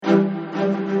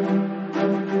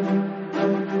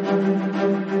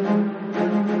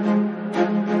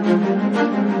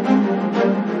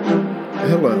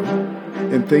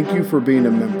Thank you for being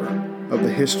a member of the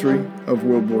History of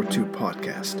World War II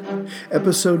podcast,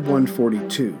 episode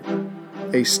 142,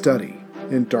 A Study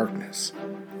in Darkness.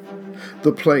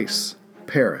 The place,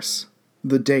 Paris.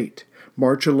 The date,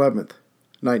 March 11th,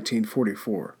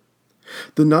 1944.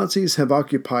 The Nazis have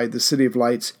occupied the City of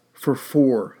Lights for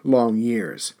 4 long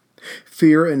years.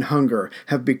 Fear and hunger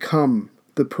have become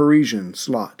the Parisians'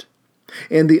 lot,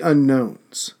 and the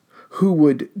unknowns. Who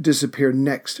would disappear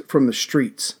next from the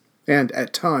streets? And,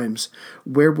 at times,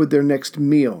 where would their next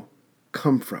meal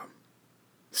come from?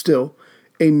 Still,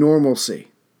 a normalcy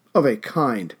of a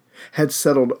kind had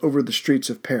settled over the streets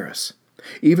of Paris,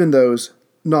 even those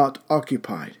not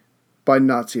occupied by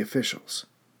Nazi officials.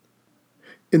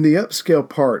 In the upscale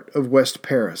part of West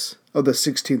Paris of the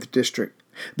 16th District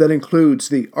that includes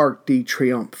the Arc de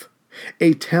Triomphe,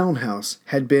 a townhouse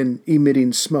had been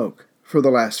emitting smoke for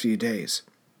the last few days.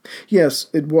 Yes,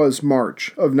 it was March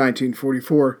of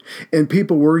 1944, and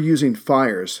people were using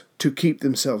fires to keep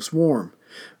themselves warm,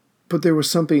 but there was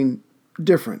something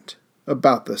different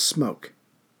about the smoke.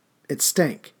 It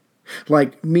stank,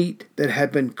 like meat that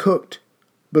had been cooked,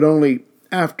 but only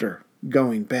after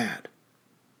going bad.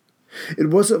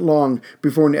 It wasn't long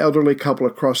before an elderly couple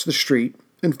across the street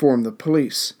informed the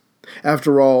police.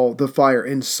 After all, the fire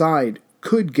inside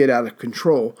could get out of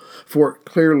control, for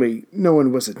clearly no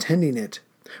one was attending it,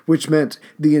 which meant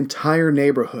the entire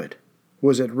neighborhood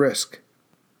was at risk.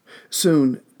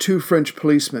 Soon, 2 French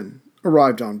policemen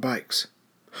arrived on bikes.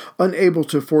 Unable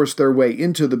to force their way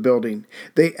into the building,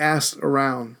 they asked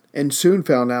around and soon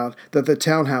found out that the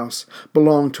townhouse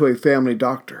belonged to a family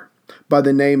doctor by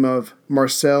the name of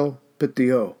Marcel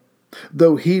Petiot,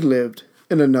 though he lived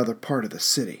in another part of the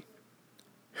city.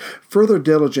 Further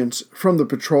diligence from the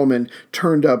patrolmen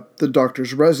turned up the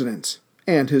doctor's residence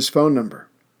and his phone number.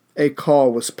 A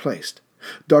call was placed.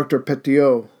 Dr.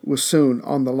 Petiot was soon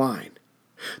on the line.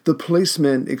 The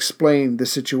policeman explained the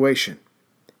situation.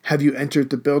 "Have you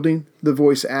entered the building?" the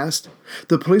voice asked.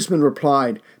 The policeman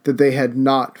replied that they had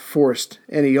not forced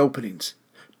any openings.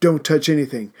 "Don't touch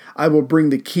anything. I will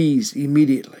bring the keys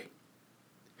immediately."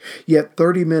 Yet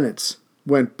 30 minutes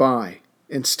went by,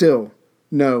 and still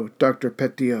no Dr.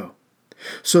 Petiot.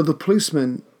 So the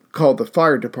policeman called the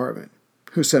fire department,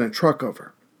 who sent a truck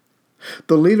over.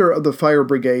 The leader of the fire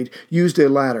brigade used a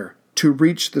ladder to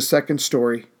reach the second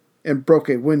story and broke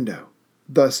a window,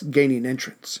 thus gaining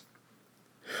entrance.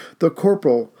 The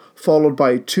corporal, followed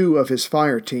by 2 of his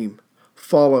fire team,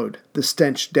 followed the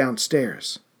stench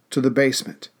downstairs to the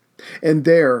basement, and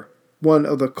there one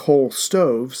of the coal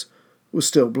stoves was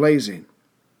still blazing.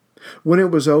 When it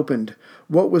was opened,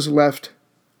 what was left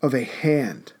of a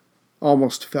hand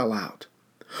almost fell out.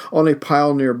 On a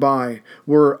pile nearby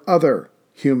were other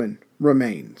human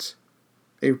remains: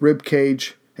 a rib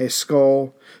cage, a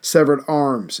skull, severed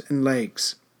arms and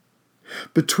legs.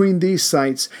 Between these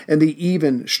sights and the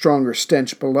even stronger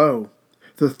stench below,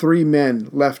 the 3 men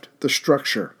left the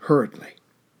structure hurriedly.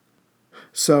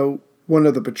 So one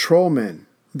of the patrolmen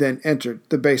then entered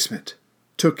the basement,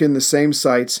 took in the same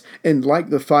sights, and,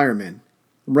 like the firemen,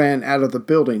 ran out of the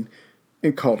building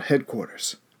and called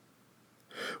headquarters.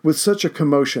 With such a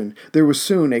commotion, there was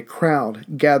soon a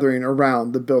crowd gathering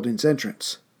around the building's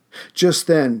entrance. Just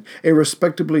then, a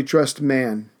respectably dressed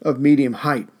man of medium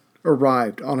height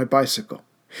arrived on a bicycle.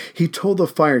 He told the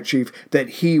fire chief that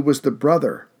he was the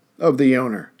brother of the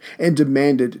owner and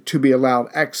demanded to be allowed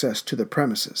access to the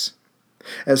premises.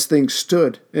 As things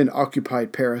stood in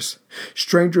occupied Paris,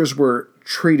 strangers were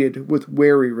treated with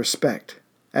wary respect,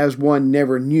 as one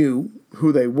never knew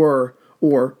who they were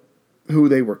or who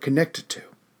they were connected to.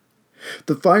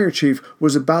 The fire chief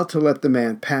was about to let the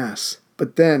man pass,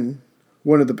 but then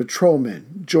one of the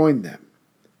patrolmen joined them.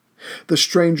 The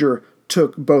stranger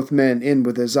took both men in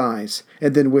with his eyes,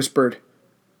 and then whispered,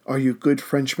 "Are you good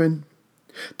Frenchmen?"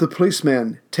 The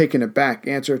policeman, taken aback,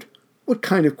 answered, "What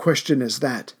kind of question is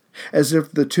that?" as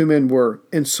if the 2 men were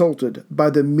insulted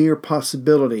by the mere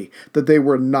possibility that they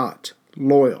were not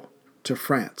loyal to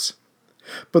France.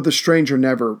 But the stranger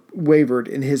never wavered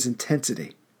in his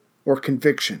intensity or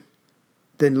conviction.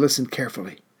 "Then listen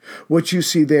carefully. What you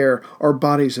see there are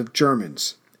bodies of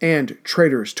Germans and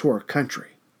traitors to our country."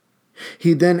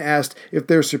 He then asked if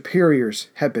their superiors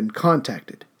had been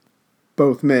contacted.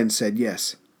 Both men said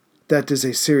yes. "That is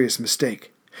a serious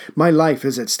mistake. My life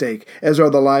is at stake, as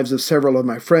are the lives of several of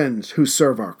my friends who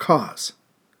serve our cause."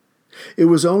 It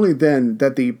was only then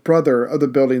that the brother of the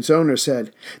building's owner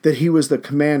said that he was the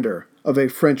commander of a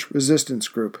French resistance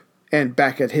group, and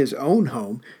back at his own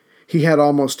home, he had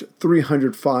almost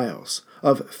 300 files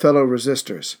of fellow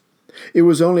resistors. It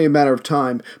was only a matter of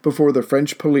time before the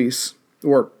French police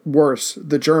or worse,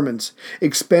 the Germans,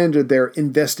 expanded their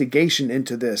investigation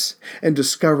into this and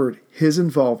discovered his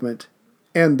involvement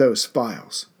and those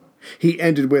files. He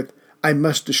ended with, "I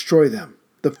must destroy them,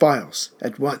 the files,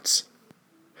 at once."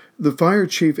 The fire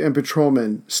chief and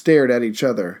patrolman stared at each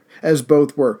other. As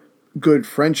both were good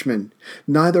Frenchmen,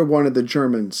 neither wanted the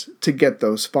Germans to get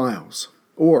those files,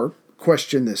 or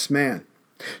question this man.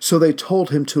 So they told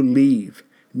him to leave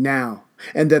now,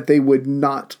 and that they would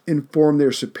not inform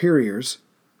their superiors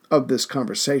of this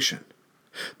conversation.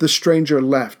 The stranger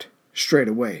left straight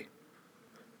away.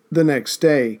 The next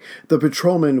day, the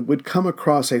patrolman would come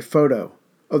across a photo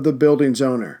of the building's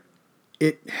owner.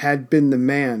 It had been the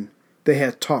man they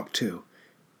had talked to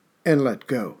and let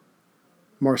go,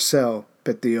 Marcel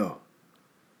Petiot.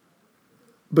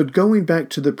 But going back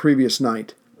to the previous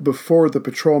night, before the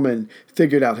patrolman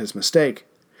figured out his mistake,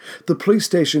 the police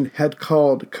station had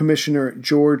called Commissioner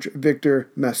George Victor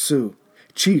Massou,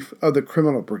 chief of the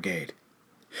criminal brigade.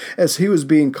 As he was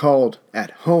being called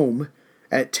at home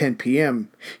at 10 p.m.,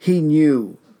 he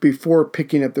knew, before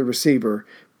picking up the receiver,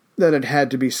 that it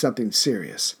had to be something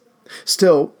serious.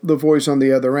 Still, the voice on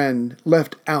the other end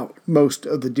left out most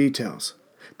of the details,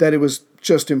 that it was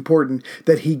just important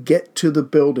that he get to the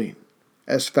building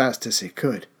as fast as he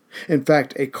could. In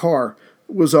fact, a car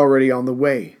was already on the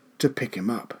way to pick him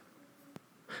up.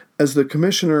 As the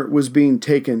commissioner was being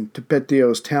taken to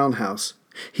Petiot's townhouse,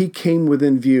 he came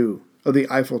within view of the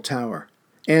Eiffel Tower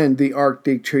and the Arc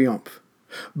de Triomphe.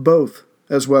 Both,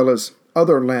 as well as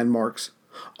other landmarks,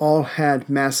 all had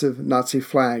massive Nazi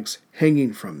flags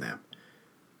hanging from them,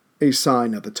 a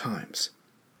sign of the times.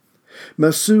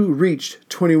 Massou reached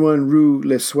 21 Rue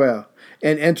Le Soir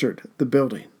and entered the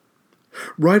building.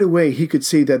 Right away he could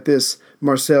see that this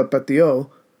Marcel Petiot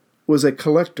was a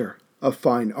collector of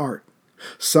fine art.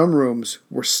 Some rooms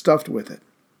were stuffed with it.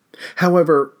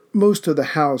 However, most of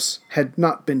the house had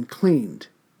not been cleaned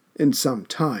in some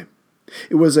time.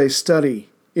 It was a study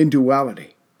in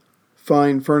duality.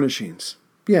 Fine furnishings,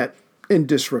 yet in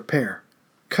disrepair,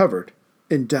 covered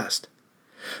in dust.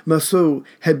 Massou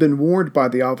had been warned by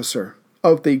the officer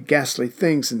of the ghastly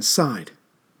things inside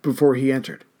before he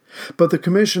entered, but the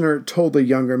commissioner told the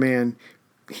younger man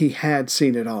he had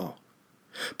seen it all.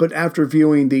 But after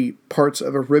viewing the parts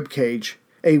of a rib cage,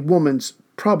 a woman's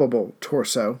probable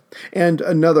torso, and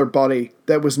another body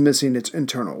that was missing its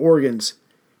internal organs,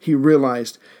 he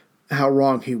realized how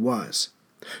wrong he was.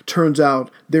 Turns out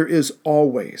there is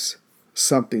always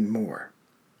something more.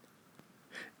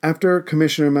 After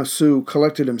Commissioner Massou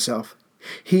collected himself,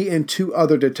 he and two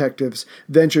other detectives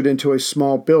ventured into a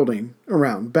small building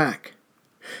around back.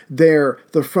 There,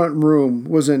 the front room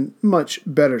was in much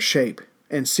better shape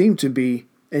and seemed to be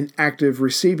an active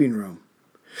receiving room.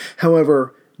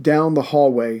 However, down the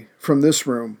hallway from this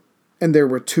room, and there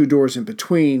were two doors in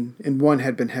between, and one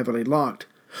had been heavily locked,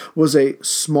 was a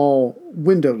small,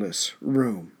 windowless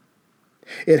room.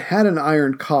 It had an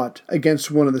iron cot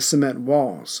against one of the cement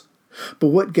walls, but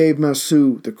what gave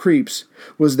Massou the creeps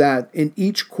was that in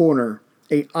each corner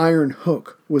an iron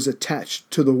hook was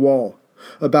attached to the wall,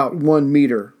 about 1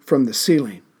 meter from the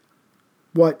ceiling.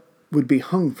 What would be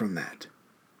hung from that?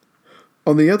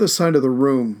 On the other side of the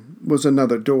room was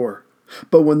another door,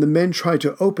 but when the men tried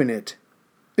to open it,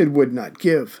 it would not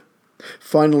give.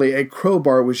 Finally, a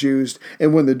crowbar was used,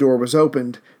 and when the door was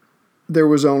opened, there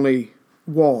was only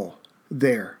wall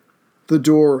there. The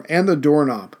door and the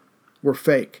doorknob were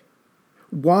fake.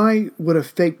 Why would a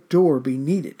fake door be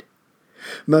needed?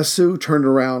 Massou turned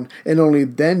around and only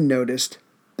then noticed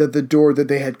that the door that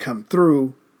they had come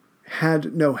through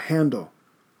had no handle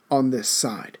on this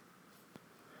side.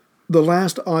 The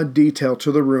last odd detail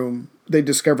to the room they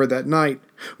discovered that night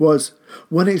was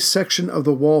when a section of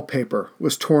the wallpaper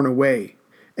was torn away,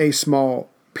 a small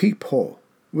peephole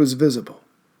was visible.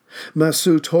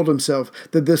 Massou told himself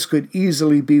that this could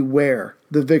easily be where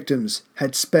the victims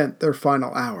had spent their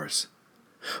final hours.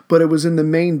 But it was in the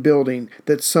main building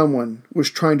that someone was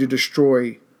trying to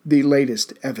destroy the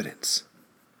latest evidence.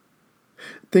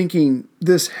 Thinking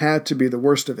this had to be the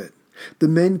worst of it, the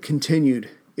men continued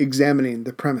examining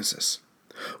the premises.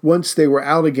 Once they were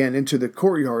out again into the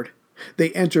courtyard,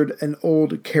 they entered an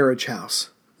old carriage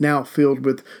house, now filled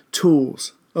with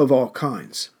tools of all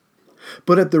kinds.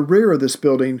 But at the rear of this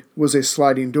building was a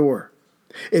sliding door.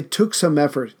 It took some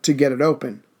effort to get it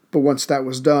open, but once that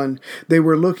was done, they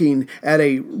were looking at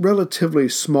a relatively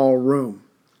small room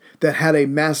that had a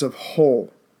massive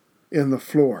hole in the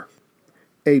floor,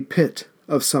 a pit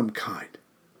of some kind.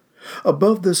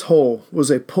 Above this hole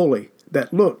was a pulley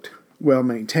that looked well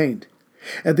maintained.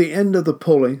 At the end of the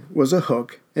pulley was a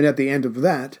hook, and at the end of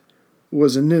that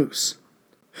was a noose.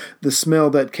 The smell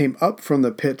that came up from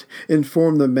the pit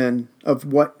informed the men of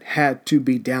what had to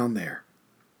be down there.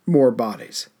 More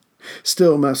bodies.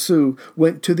 Still, Massu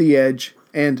went to the edge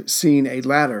and, seeing a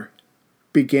ladder,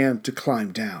 began to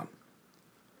climb down.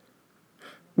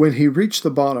 When he reached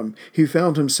the bottom, he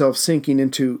found himself sinking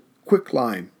into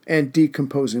quicklime and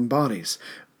decomposing bodies,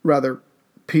 rather,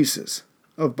 pieces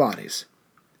of bodies.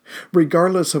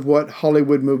 Regardless of what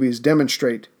Hollywood movies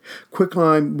demonstrate,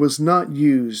 quicklime was not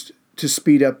used to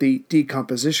speed up the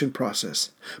decomposition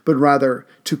process, but rather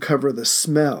to cover the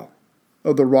smell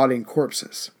of the rotting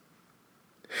corpses.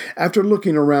 After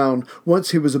looking around,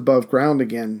 once he was above ground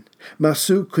again,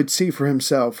 Massu could see for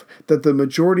himself that the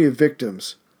majority of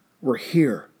victims were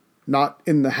here, not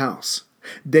in the house.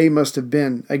 They must have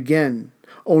been, again,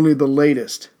 only the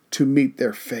latest to meet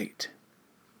their fate.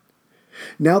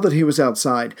 Now that he was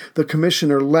outside, the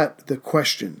commissioner let the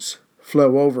questions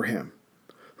flow over him.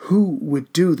 Who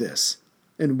would do this,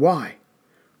 and why?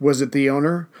 Was it the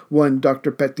owner, one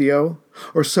Dr. Petiot,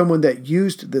 or someone that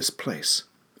used this place,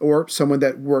 or someone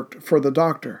that worked for the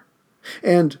doctor?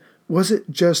 And was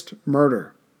it just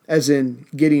murder, as in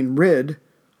getting rid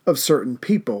of certain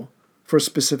people for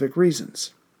specific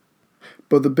reasons?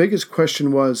 But the biggest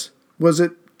question was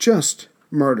it just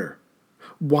murder?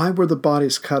 Why were the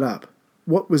bodies cut up?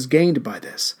 What was gained by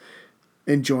this?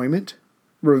 Enjoyment?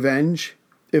 Revenge?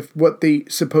 If what the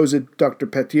supposed Dr.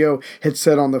 Petiot had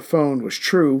said on the phone was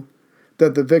true,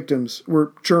 that the victims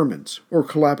were Germans or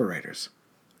collaborators.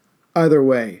 Either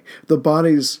way, the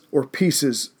bodies or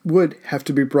pieces would have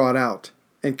to be brought out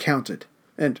and counted,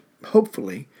 and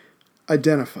hopefully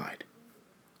identified.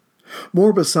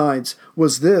 More besides,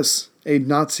 was this a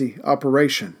Nazi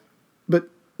operation? But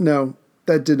no,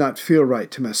 that did not feel right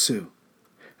to Massu.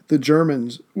 The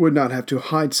Germans would not have to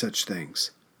hide such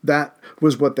things. That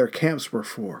was what their camps were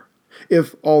for,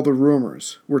 if all the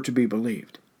rumors were to be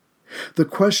believed. The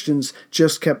questions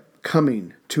just kept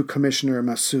coming to Commissioner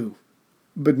Massu,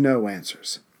 but no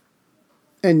answers.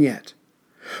 And yet,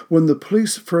 when the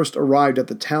police first arrived at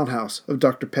the townhouse of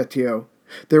Dr. Petiot,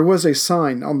 there was a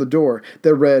sign on the door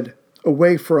that read,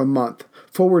 "Away for a month,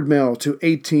 forward mail to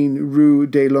 18 Rue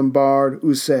des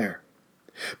Lombards-Users."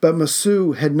 But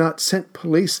Massu had not sent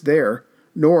police there,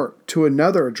 nor to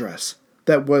another address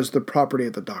that was the property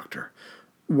of the doctor.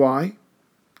 Why?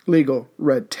 Legal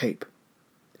red tape.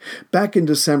 Back in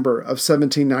December of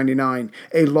 1799,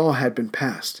 a law had been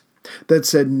passed that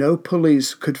said no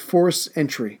police could force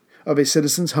entry of a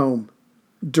citizen's home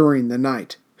during the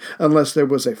night, unless there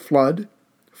was a flood,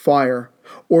 fire,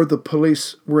 or the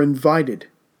police were invited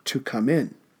to come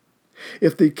in.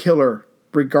 If the killer,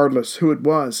 regardless who it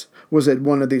was at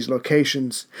one of these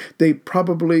locations, they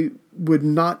probably would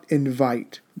not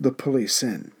invite the police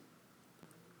in.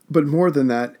 But more than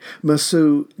that,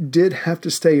 Massu did have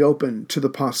to stay open to the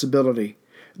possibility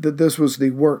that this was the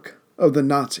work of the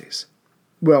Nazis.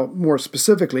 Well, more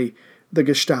specifically, the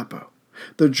Gestapo,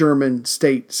 the German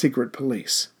state secret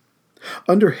police.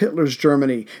 Under Hitler's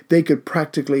Germany, they could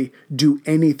practically do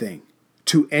anything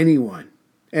to anyone,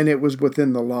 and it was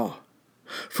within the law.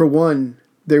 For one,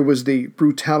 there was the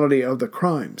brutality of the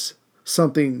crimes,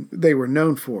 something they were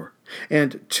known for,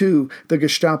 and two, the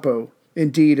Gestapo,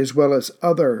 indeed as well as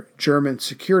other German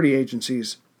security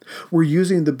agencies, were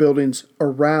using the buildings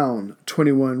around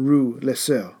 21 Rue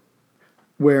Lessel,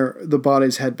 where the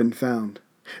bodies had been found.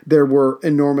 There were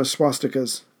enormous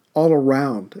swastikas all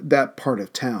around that part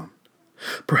of town.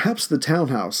 Perhaps the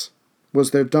townhouse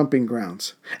was their dumping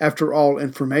grounds, after all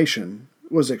information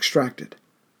was extracted.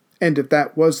 And if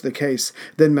that was the case,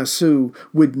 then Massu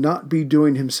would not be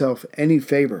doing himself any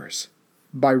favors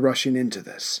by rushing into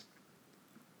this.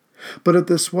 But if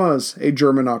this was a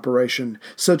German operation,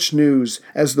 such news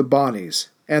as the bodies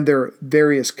and their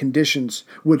various conditions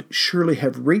would surely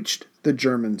have reached the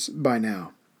Germans by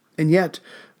now. And yet,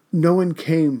 no one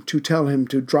came to tell him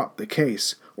to drop the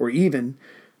case, or even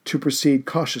to proceed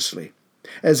cautiously,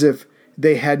 as if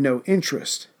they had no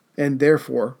interest and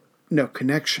therefore no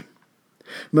connection.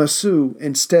 Massu,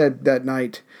 instead, that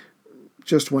night,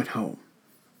 just went home.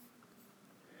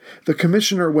 The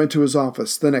commissioner went to his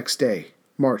office the next day,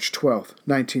 March 12,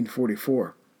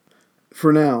 1944.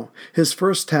 For now, his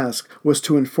first task was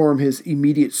to inform his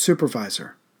immediate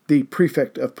supervisor, the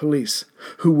prefect of police,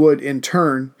 who would, in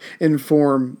turn,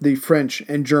 inform the French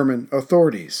and German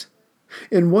authorities.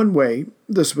 In one way,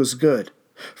 this was good.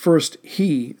 First,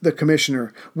 he, the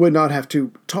commissioner, would not have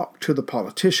to talk to the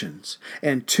politicians,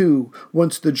 and two,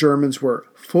 once the Germans were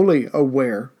fully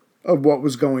aware of what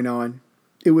was going on,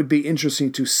 it would be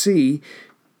interesting to see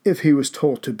if he was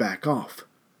told to back off.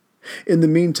 In the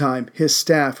meantime, his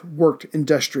staff worked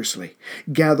industriously,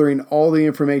 gathering all the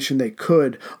information they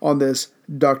could on this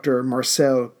Dr.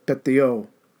 Marcel Petiot.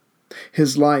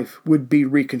 His life would be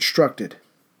reconstructed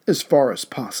as far as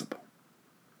possible.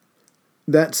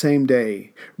 That same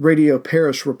day, Radio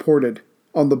Paris reported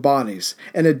on the bodies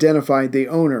and identified the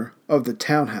owner of the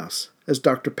townhouse as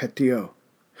Dr. Petiot.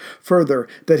 Further,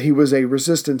 that he was a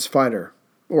resistance fighter,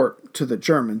 or, to the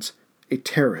Germans, a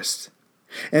terrorist,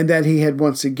 and that he had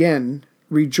once again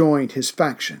rejoined his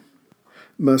faction.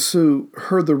 Massu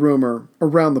heard the rumor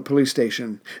around the police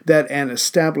station that an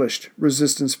established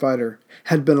resistance fighter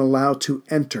had been allowed to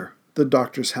enter the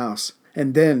doctor's house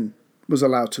and then was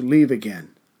allowed to leave again.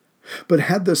 But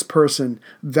had this person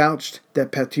vouched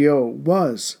that Petiot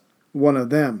was one of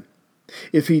them?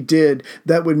 If he did,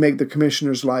 that would make the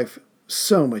commissioner's life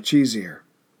so much easier.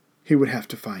 He would have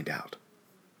to find out.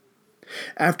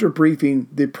 After briefing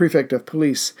the prefect of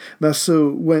police,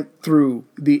 Massu went through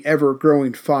the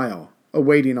ever-growing file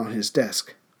awaiting on his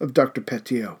desk of Dr.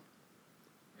 Petiot.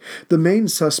 The main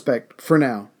suspect, for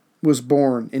now, was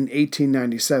born in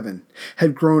 1897,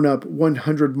 had grown up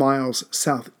 100 miles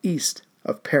southeast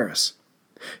of Paris.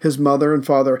 His mother and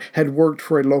father had worked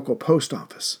for a local post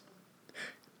office.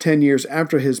 10 years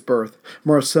after his birth,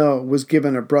 Marcel was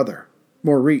given a brother,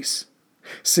 Maurice.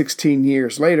 16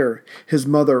 years later, his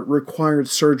mother required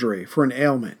surgery for an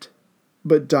ailment,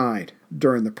 but died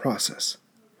during the process.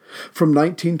 From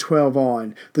 1912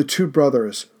 on, the two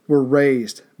brothers were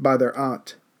raised by their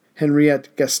aunt,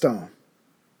 Henriette Gaston.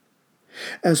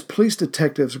 As police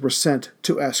detectives were sent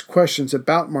to ask questions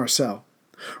about Marcel,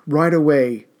 right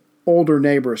away, older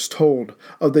neighbors told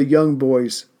of the young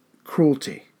boy's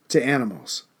cruelty to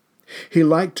animals. He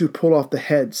liked to pull off the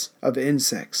heads of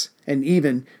insects, and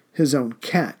even his own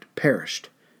cat perished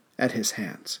at his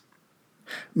hands.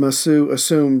 Massu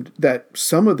assumed that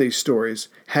some of these stories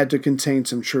had to contain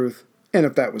some truth, and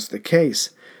if that was the case,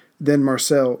 then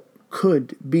Marcel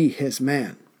could be his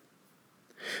man.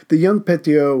 The young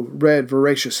Petiot read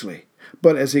voraciously,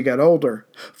 but as he got older,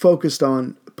 focused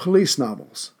on police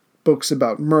novels, books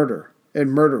about murder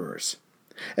and murderers.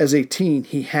 As a teen,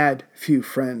 he had few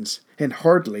friends, and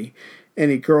hardly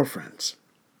any girlfriends.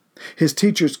 His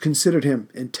teachers considered him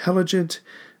intelligent,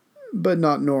 but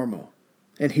not normal,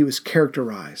 and he was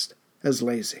characterized as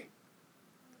lazy.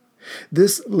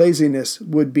 This laziness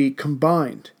would be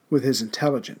combined with his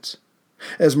intelligence,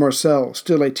 as Marcel,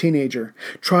 still a teenager,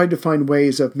 tried to find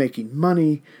ways of making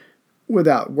money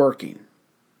without working.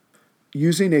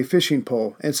 Using a fishing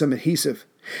pole and some adhesive,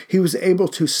 he was able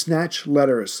to snatch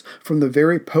letters from the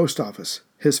very post office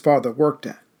his father worked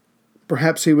at.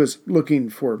 Perhaps he was looking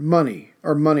for money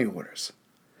or money orders.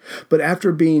 But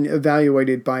after being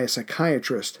evaluated by a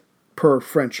psychiatrist, per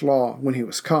French law when he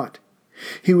was caught,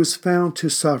 he was found to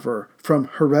suffer from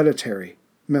hereditary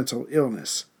mental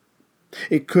illness.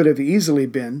 It could have easily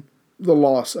been the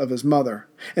loss of his mother,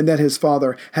 and that his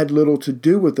father had little to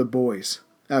do with the boys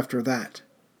after that.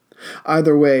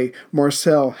 Either way,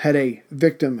 Marcel had a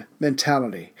victim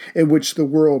mentality in which the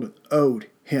world owed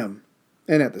him,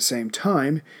 and at the same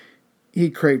time, he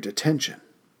craved attention.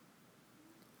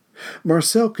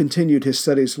 Marcel continued his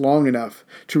studies long enough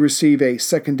to receive a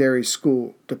secondary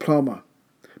school diploma.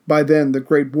 By then, the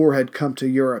Great War had come to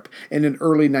Europe, and in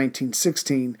early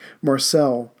 1916,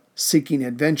 Marcel, seeking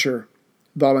adventure,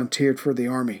 volunteered for the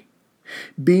army.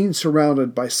 Being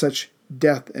surrounded by such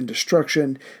death and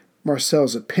destruction,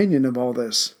 Marcel's opinion of all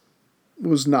this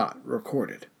was not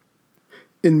recorded.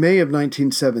 In May of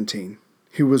 1917,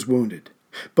 he was wounded,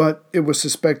 but it was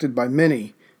suspected by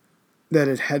many that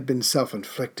it had been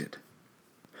self-inflicted.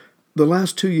 The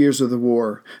last 2 years of the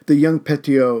war, the young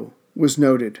Petiot was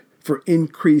noted for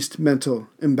increased mental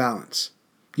imbalance,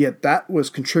 yet that was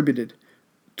contributed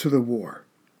to the war.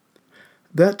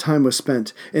 That time was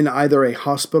spent in either a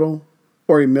hospital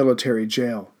or a military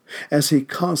jail, as he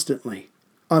constantly,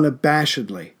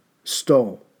 unabashedly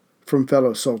stole from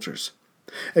fellow soldiers.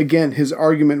 Again, his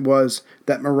argument was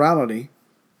that morality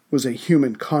was a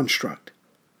human construct.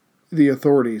 The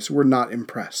authorities were not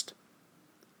impressed.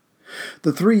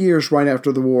 The 3 years right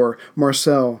after the war,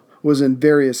 Marcel was in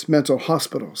various mental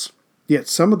hospitals, yet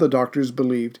some of the doctors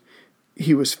believed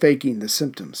he was faking the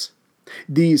symptoms.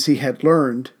 These he had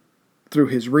learned through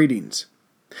his readings.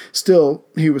 Still,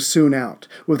 he was soon out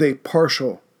with a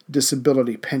partial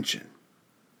disability pension.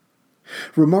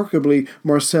 Remarkably,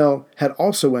 Marcel had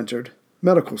also entered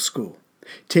medical school,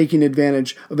 taking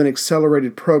advantage of an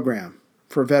accelerated program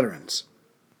for veterans.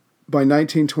 By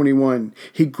 1921,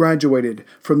 he graduated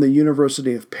from the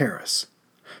University of Paris.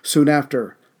 Soon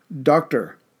after,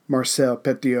 Dr. Marcel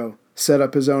Petiot set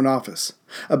up his own office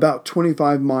about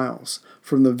 25 miles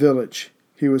from the village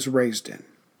he was raised in.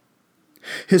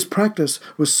 His practice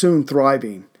was soon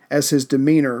thriving, as his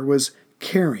demeanor was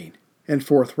caring and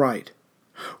forthright.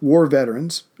 War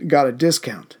veterans got a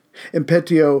discount, and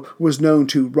Petiot was known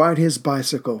to ride his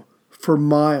bicycle for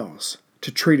miles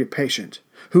to treat a patient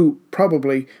who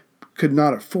probably could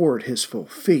not afford his full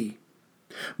fee.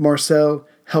 Marcel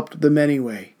helped them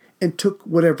anyway and took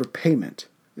whatever payment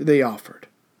they offered.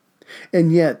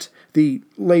 And yet the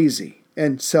lazy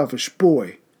and selfish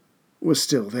boy was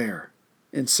still there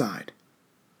inside.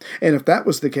 And if that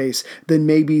was the case, then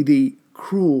maybe the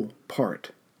cruel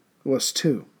part was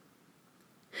too.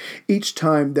 Each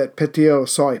time that Petiot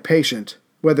saw a patient,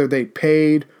 whether they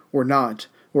paid or not,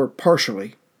 or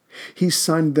partially, he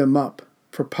signed them up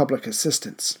for public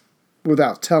assistance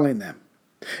without telling them.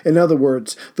 In other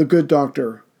words, the good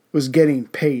doctor was getting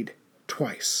paid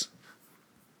twice.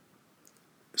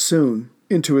 Soon,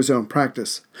 into his own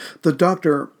practice, the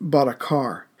doctor bought a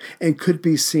car and could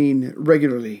be seen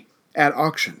regularly at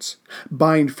auctions,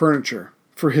 buying furniture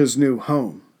for his new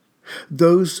home.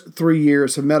 Those 3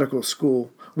 years of medical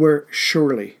school, where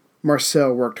surely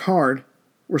Marcel worked hard,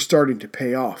 were starting to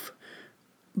pay off,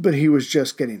 but he was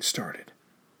just getting started.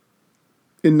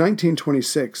 In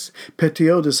 1926,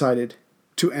 Petiot decided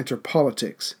to enter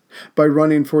politics by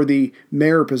running for the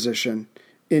mayor position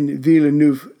in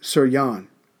Villeneuve-sur-Yonne.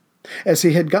 As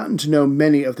he had gotten to know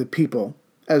many of the people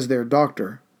as their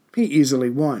doctor, he easily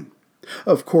won.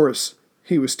 Of course,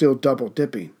 he was still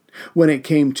double-dipping when it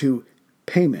came to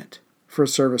payment for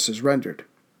services rendered.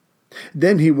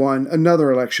 Then he won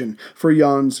another election for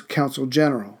Yonne's Council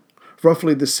General,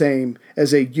 roughly the same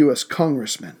as a U.S.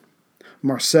 congressman.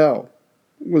 Marcel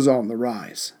was on the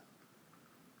rise.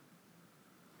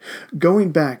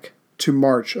 Going back to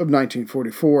March of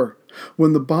 1944,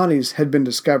 when the bodies had been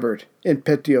discovered in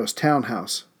Petiot's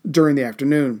townhouse during the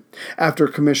afternoon, after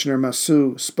Commissioner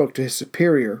Massou spoke to his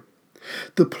superior,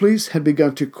 the police had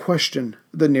begun to question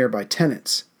the nearby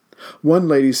tenants. One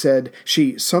lady said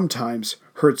she sometimes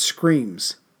heard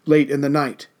screams late in the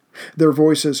night. Their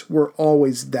voices were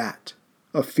always that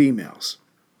of females.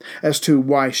 As to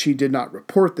why she did not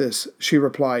report this, she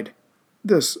replied,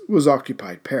 this was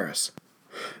occupied Paris.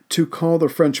 To call the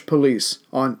French police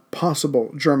on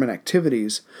possible German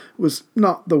activities was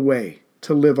not the way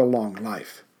to live a long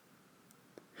life.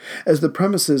 As the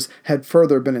premises had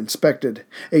further been inspected,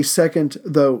 a second,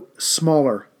 though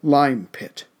smaller, lime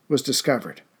pit was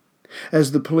discovered.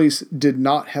 As the police did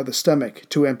not have the stomach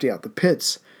to empty out the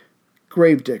pits,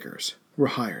 gravediggers were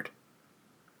hired.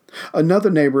 Another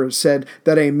neighbor said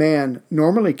that a man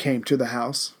normally came to the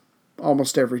house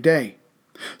almost every day,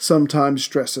 sometimes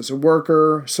dressed as a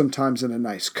worker, sometimes in a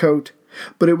nice coat,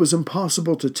 but it was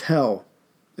impossible to tell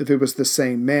if it was the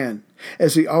same man,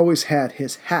 as he always had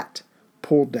his hat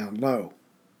pulled down low.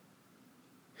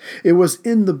 It was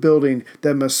in the building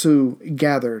that Massou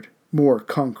gathered more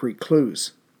concrete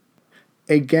clues.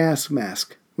 A gas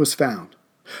mask was found,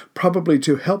 probably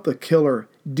to help the killer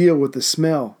deal with the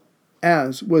smell,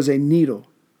 as was a needle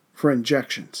for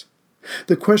injections.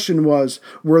 The question was,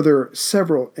 were there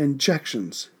several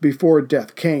injections before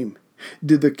death came?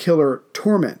 Did the killer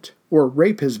torment or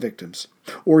rape his victims?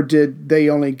 Or did they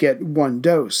only get one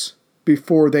dose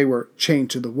before they were chained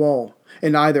to the wall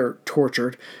and either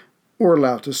tortured or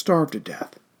allowed to starve to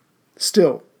death?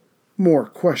 Still, more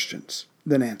questions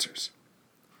than answers.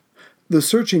 The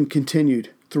searching continued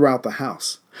throughout the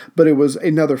house, but it was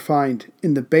another find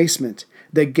in the basement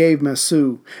that gave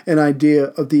Massou an idea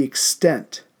of the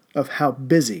extent of how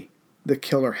busy the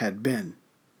killer had been.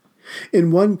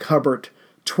 In one cupboard,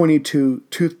 22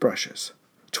 toothbrushes,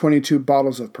 22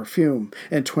 bottles of perfume,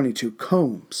 and 22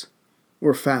 combs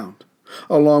were found,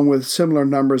 along with similar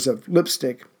numbers of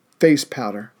lipstick, face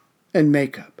powder, and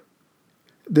makeup.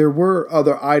 There were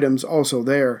other items also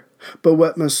there, but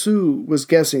what Massou was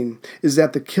guessing is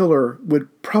that the killer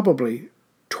would probably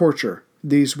torture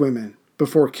these women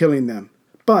before killing them,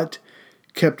 but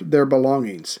kept their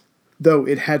belongings, though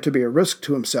it had to be a risk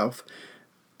to himself,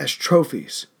 as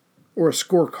trophies or a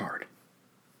scorecard.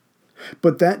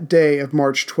 But that day of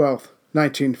March 12,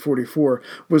 1944,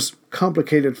 was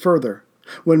complicated further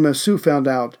when Massou found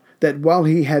out that while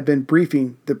he had been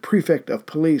briefing the prefect of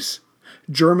police,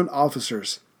 German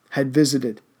officers had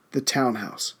visited the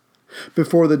townhouse.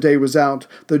 Before the day was out,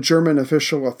 the German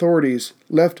official authorities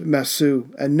left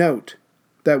Massou a note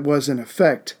that was in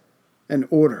effect an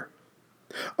order.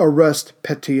 Arrest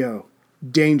Petiot,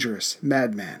 dangerous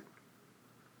madman.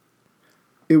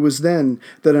 It was then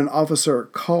that an officer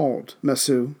called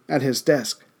Massou at his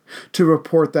desk to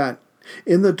report that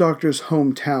in the doctor's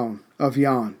hometown of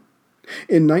Yonne,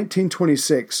 In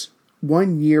 1926,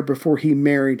 1 year before he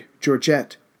married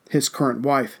Georgette, his current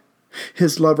wife,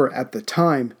 his lover at the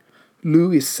time,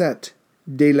 Louisette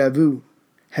de la Vue,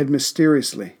 had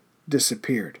mysteriously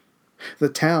disappeared. The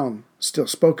town still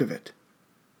spoke of it.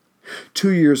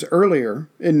 2 years earlier,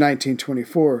 in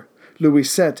 1924,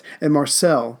 Louisette and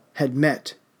Marcel had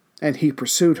met, and he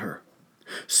pursued her.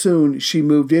 Soon she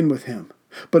moved in with him,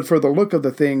 but for the look of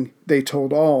the thing, they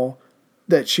told all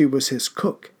that she was his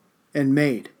cook and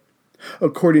maid.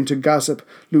 According to gossip,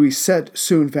 Louisette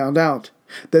soon found out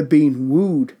that being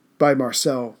wooed by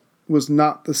Marcel was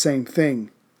not the same thing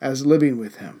as living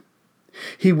with him.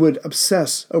 He would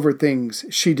obsess over things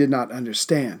she did not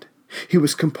understand. He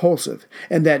was compulsive,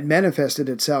 and that manifested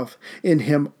itself in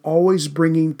him always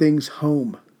bringing things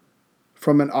home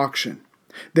from an auction.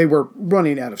 They were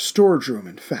running out of storage room,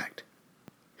 in fact.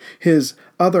 His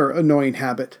other annoying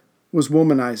habit was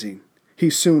womanizing. He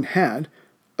soon had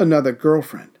another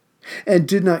girlfriend, and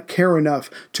did not care enough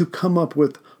to come up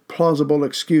with plausible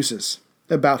excuses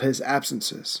about his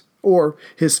absences or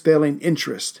his failing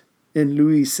interest in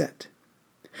Louisette.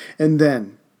 And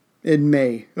then, in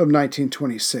May of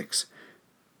 1926,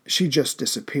 she just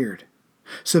disappeared.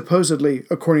 Supposedly,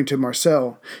 according to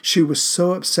Marcel, she was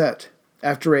so upset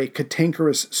after a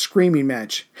cantankerous screaming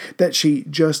match that she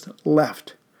just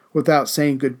left without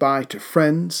saying goodbye to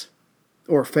friends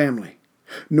or family.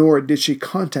 Nor did she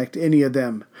contact any of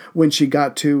them when she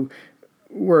got to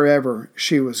wherever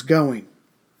she was going.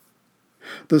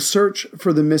 The search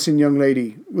for the missing young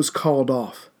lady was called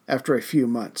off after a few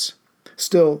months.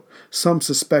 Still, some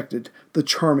suspected the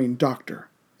charming doctor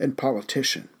and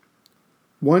politician.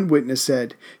 One witness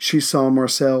said she saw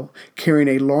Marcel carrying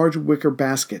a large wicker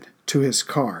basket to his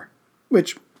car,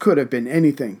 which could have been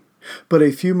anything. But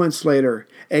a few months later,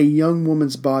 a young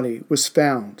woman's body was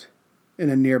found in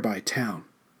a nearby town.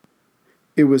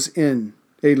 It was in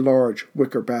a large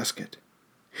wicker basket.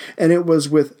 And it was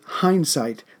with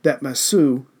hindsight that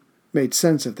Massue made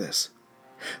sense of this.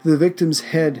 The victim's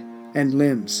head and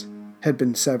limbs had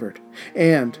been severed,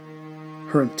 and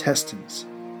her intestines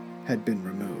had been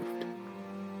removed.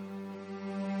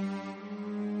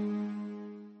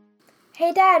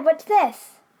 Hey, Dad, what's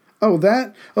this?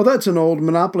 That's an old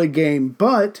Monopoly game,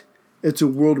 but it's a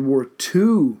World War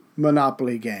II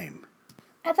Monopoly game.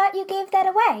 I thought you gave that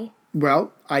away.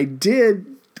 Well, I did,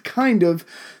 kind of.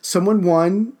 Someone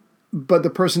won, but the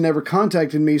person never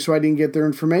contacted me, so I didn't get their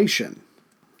information.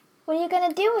 What are you going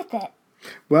to do with it?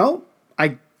 Well,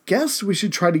 I guess we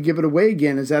should try to give it away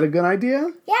again. Is that a good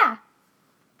idea? Yeah.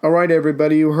 All right,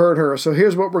 everybody, you heard her. So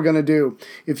here's what we're going to do.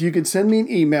 If you could send me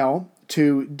an email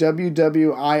to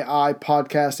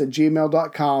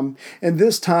wwiipodcast@gmail.com, and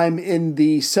this time in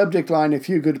the subject line, if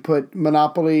you could put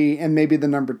Monopoly and maybe the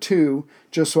number 2,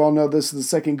 just so I'll know this is the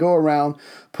second go-around,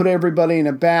 put everybody in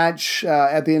a batch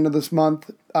at the end of this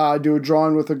month, do a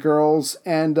drawing with the girls,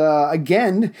 and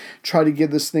again, try to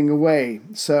give this thing away.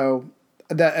 So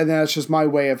that's just my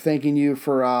way of thanking you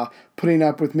for putting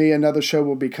up with me. Another show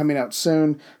will be coming out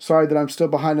soon. Sorry that I'm still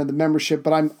behind on the membership,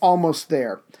 but I'm almost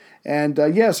there. And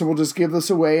so we'll just give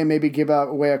this away and maybe give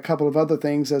away a couple of other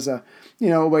things as a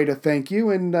way to thank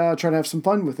you and try to have some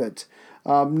fun with it.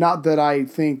 Not that I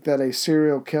think that a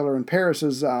serial killer in Paris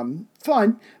is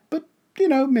fun, but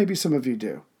maybe some of you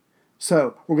do.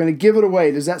 So we're going to give it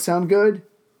away. Does that sound good?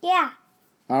 Yeah.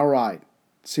 All right.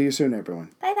 See you soon,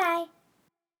 everyone. Bye-bye.